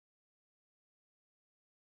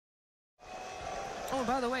and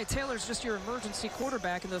by the way, Taylor's just your emergency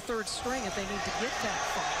quarterback in the third string if they need to get that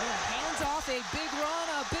far. Hands off, a big run,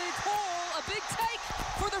 a big hole, a big take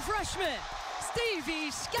for the freshman, Stevie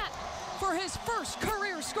Scott, for his first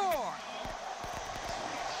career score.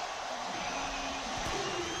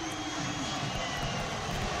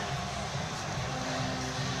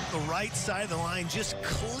 The right side of the line just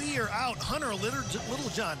clear out. Hunter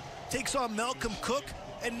Littlejohn takes on Malcolm Cook,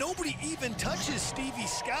 and nobody even touches Stevie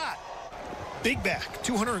Scott. Big back,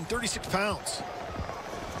 236 pounds.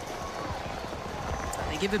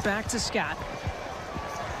 They give it back to Scott.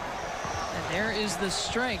 And there is the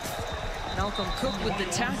strength. Malcolm Cook with the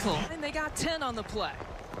tackle. And they got 10 on the play.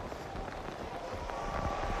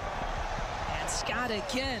 And Scott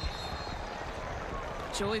again.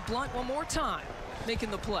 Joey Blunt one more time,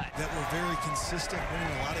 making the play. That were very consistent,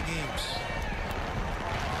 winning a lot of games.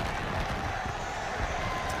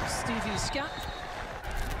 Stevie Scott.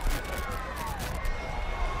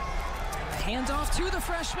 Handoff to the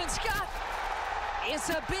freshman, Scott. It's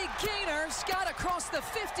a big gainer. Scott across the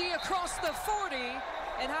 50, across the 40.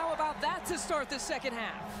 And how about that to start the second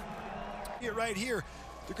half? Here, right here,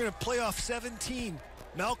 they're going to play off 17.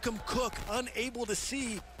 Malcolm Cook unable to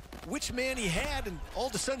see which man he had, and all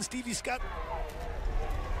of a sudden Stevie Scott.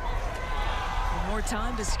 One more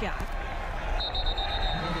time to Scott.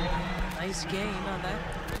 Nice game on that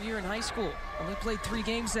year in high school. Only played 3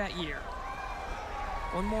 games that year.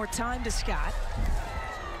 One more time to Scott.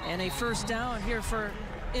 And a first down here for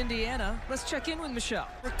Indiana. Let's check in with Michelle.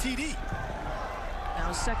 TD.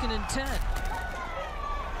 Now 2nd and 10.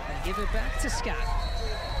 And give it back to Scott.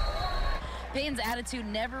 Payton's attitude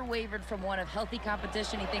never wavered from one of healthy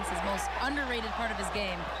competition. He thinks his most underrated part of his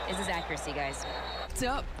game is his accuracy, guys. It's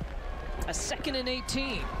up. A 2nd and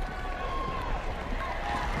 18.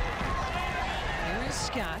 Here is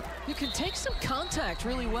Scott. You can take some contact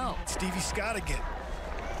really well. Stevie Scott again.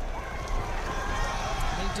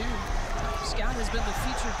 They do. Scott has been the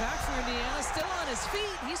featured back for Indiana. Still on his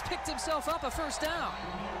feet. He's picked himself up a first down.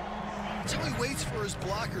 That's how he waits for his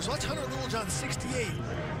blockers. Watch Hunter Littlejohn, 68.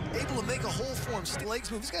 Able to make a hole for him.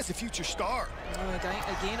 Legs move. This guy's a future star.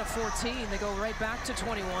 A gain of 14. They go right back to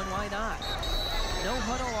 21. Why not? No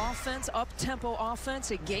huddle offense, up-tempo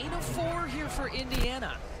offense. A gain of 4 here for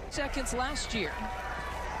Indiana. Seconds last year.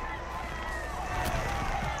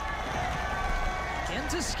 Again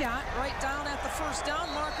to Scott, right down at the first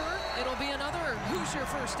down marker. It'll be another Hoosier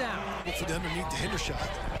first down. Look for them underneath the Hendershot.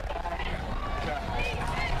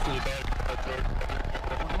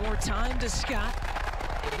 One more time to Scott.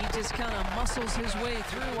 He just kind of muscles his way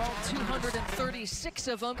through all 236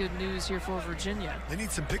 of them. Good news here for Virginia. They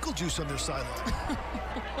need some pickle juice on their sideline.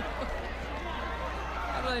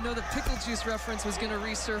 How did I know the pickle juice reference was going to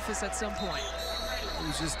resurface at some point? It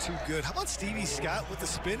was just too good. How about Stevie Scott with the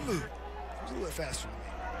spin move? It was a little bit faster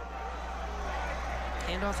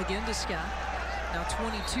than me. Handoff again to Scott. Now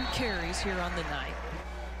 22 carries here on the night.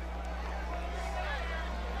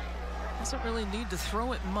 Doesn't really need to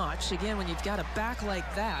throw it much. Again, when you've got a back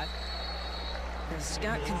like that, as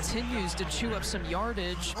Scott continues to chew up some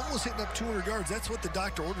yardage. Almost hitting up 200 yards. That's what the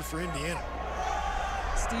doctor ordered for Indiana.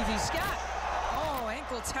 Stevie Scott. Oh,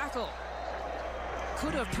 ankle tackle.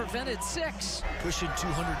 Could have prevented 6. Pushing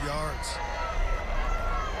 200 yards.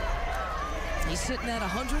 He's sitting at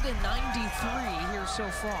 193 here so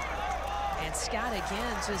far. And Scott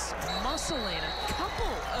again just muscling a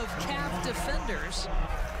couple of Cav defenders.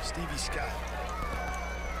 Stevie Scott.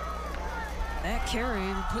 That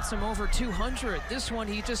carry puts him over 200. This one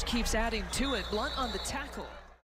he just keeps adding to it. Blunt on the tackle.